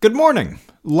Good morning.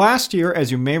 Last year,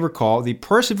 as you may recall, the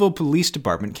Purcellville Police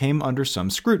Department came under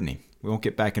some scrutiny. We won't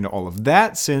get back into all of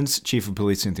that since Chief of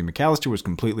Police Cynthia McAllister was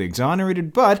completely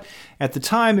exonerated, but at the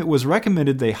time it was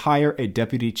recommended they hire a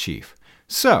deputy chief.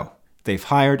 So, they've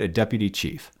hired a deputy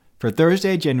chief. For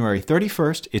Thursday, January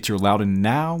 31st, it's your Loudoun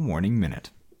Now Morning Minute.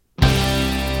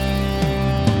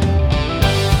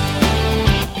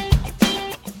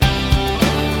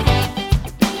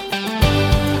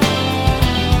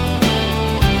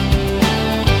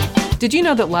 Did you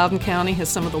know that Loudoun County has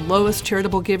some of the lowest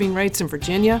charitable giving rates in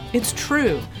Virginia? It's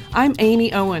true. I'm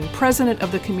Amy Owen, president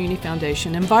of the Community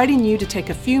Foundation, inviting you to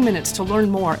take a few minutes to learn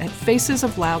more at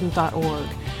facesofloudon.org.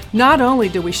 Not only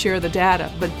do we share the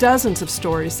data, but dozens of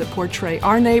stories that portray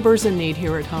our neighbors in need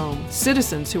here at home,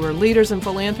 citizens who are leaders in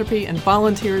philanthropy, and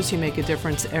volunteers who make a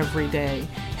difference every day.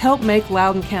 Help make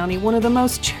Loudoun County one of the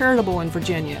most charitable in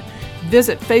Virginia.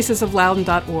 Visit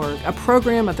facesofloudon.org, a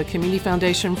program of the Community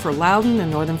Foundation for Loudoun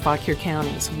and Northern Fauquier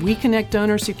counties. We connect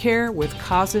donors who care with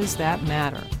causes that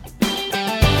matter.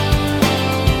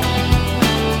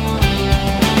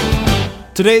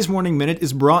 Today's Morning Minute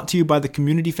is brought to you by the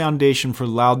Community Foundation for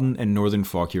Loudoun and Northern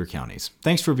Fauquier counties.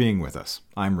 Thanks for being with us.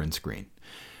 I'm Rence Green.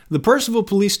 The Purcellville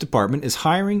Police Department is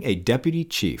hiring a deputy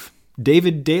chief.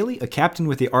 David Daly, a captain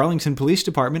with the Arlington Police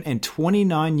Department and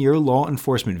 29-year law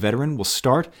enforcement veteran, will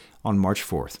start on March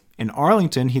 4th. In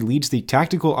Arlington, he leads the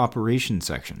Tactical Operations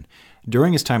Section.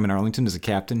 During his time in Arlington as a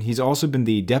captain, he's also been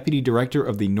the Deputy Director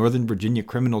of the Northern Virginia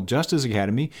Criminal Justice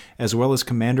Academy, as well as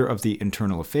Commander of the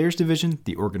Internal Affairs Division,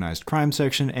 the Organized Crime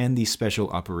Section, and the Special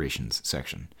Operations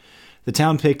Section. The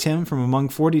town picked him from among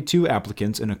 42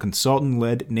 applicants in a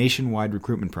consultant-led nationwide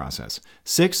recruitment process.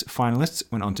 6 finalists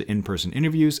went on to in-person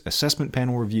interviews, assessment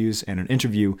panel reviews, and an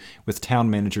interview with town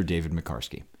manager David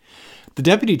McCarskey. The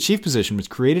deputy chief position was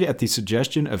created at the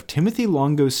suggestion of Timothy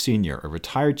Longo Sr., a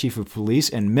retired chief of police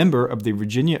and member of the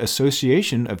Virginia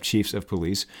Association of Chiefs of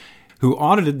Police, who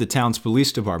audited the town's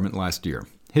police department last year.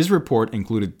 His report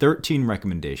included 13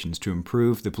 recommendations to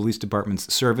improve the police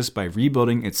department's service by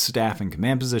rebuilding its staff and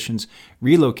command positions,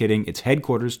 relocating its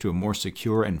headquarters to a more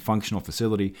secure and functional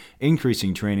facility,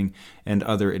 increasing training, and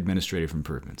other administrative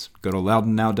improvements. Go to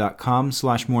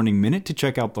loudounnow.com/morningminute to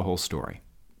check out the whole story.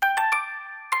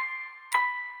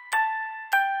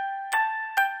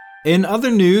 In other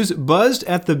news, Buzzed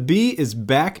at the Bee is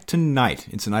back tonight.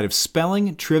 It's a night of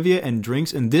spelling, trivia, and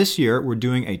drinks, and this year we're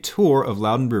doing a tour of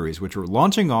Loudoun breweries, which we're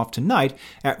launching off tonight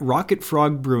at Rocket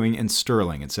Frog Brewing in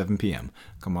Sterling at 7 p.m.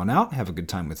 Come on out, have a good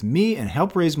time with me, and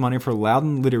help raise money for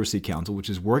Loudoun Literacy Council, which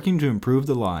is working to improve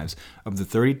the lives of the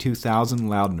 32,000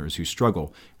 Loudouners who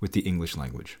struggle with the English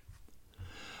language.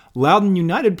 Loudoun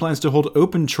United plans to hold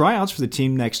open tryouts for the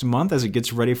team next month as it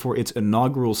gets ready for its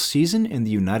inaugural season in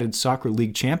the United Soccer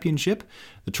League Championship.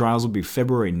 The trials will be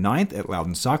February 9th at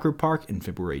Loudoun Soccer Park and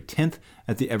February 10th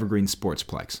at the Evergreen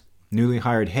Sportsplex. Newly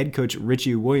hired head coach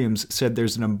Richie Williams said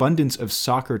there's an abundance of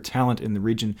soccer talent in the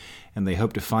region, and they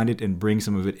hope to find it and bring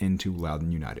some of it into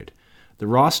Loudoun United. The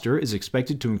roster is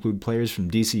expected to include players from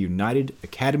DC United,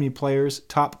 academy players,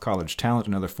 top college talent,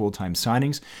 and other full-time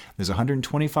signings. There's a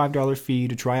 $125 fee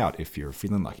to try out if you're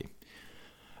feeling lucky.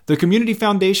 The Community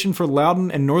Foundation for Loudoun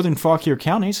and Northern Fauquier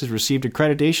counties has received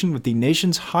accreditation with the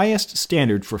nation's highest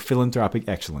standard for philanthropic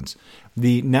excellence.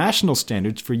 The national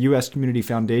standards for U.S. community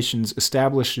foundations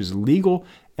establishes legal,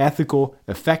 ethical,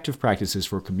 effective practices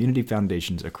for community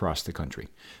foundations across the country.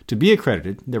 To be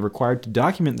accredited, they're required to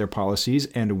document their policies,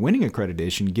 and winning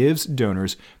accreditation gives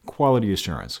donors quality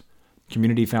assurance.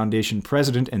 Community Foundation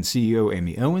President and CEO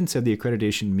Amy Owen said the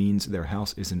accreditation means their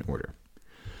house is in order.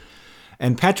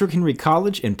 And Patrick Henry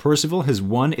College in Purcellville has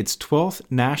won its 12th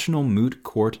National Moot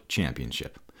Court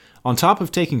Championship. On top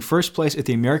of taking first place at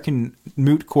the American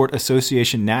Moot Court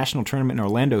Association National Tournament in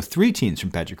Orlando, 3 teams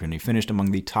from Patrick Henry finished among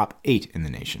the top 8 in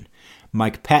the nation.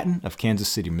 Mike Patton of Kansas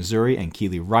City, Missouri, and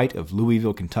Keely Wright of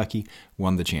Louisville, Kentucky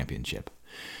won the championship.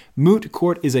 Moot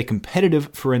Court is a competitive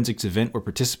forensics event where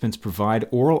participants provide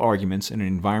oral arguments in an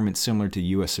environment similar to the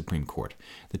U.S. Supreme Court.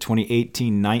 The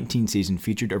 2018-19 season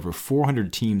featured over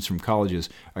 400 teams from colleges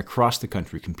across the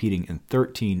country competing in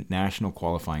 13 national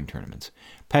qualifying tournaments.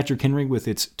 Patrick Henry, with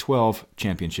its 12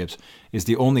 championships, is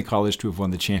the only college to have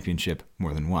won the championship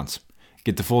more than once.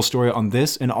 Get the full story on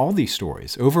this and all these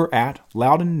stories over at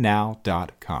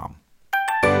loudounnow.com.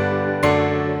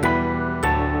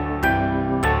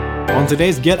 On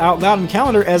today's Get Out Loudoun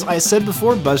calendar, as I said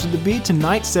before, Buzzed at the Bee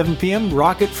tonight, 7 p.m.,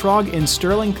 Rocket Frog in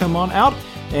Sterling. Come on out,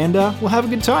 and we'll have a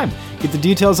good time. Get the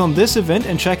details on this event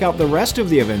and check out the rest of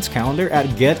the events calendar at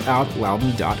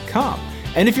getoutloudon.com.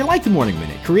 And if you like the Morning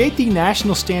Minute, create the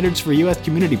national standards for U.S.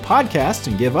 community podcasts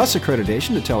and give us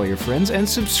accreditation to tell your friends, and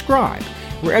subscribe.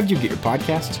 wherever you get your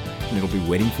podcasts, and it'll be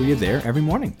waiting for you there every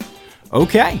morning.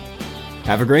 Okay,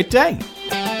 have a great day.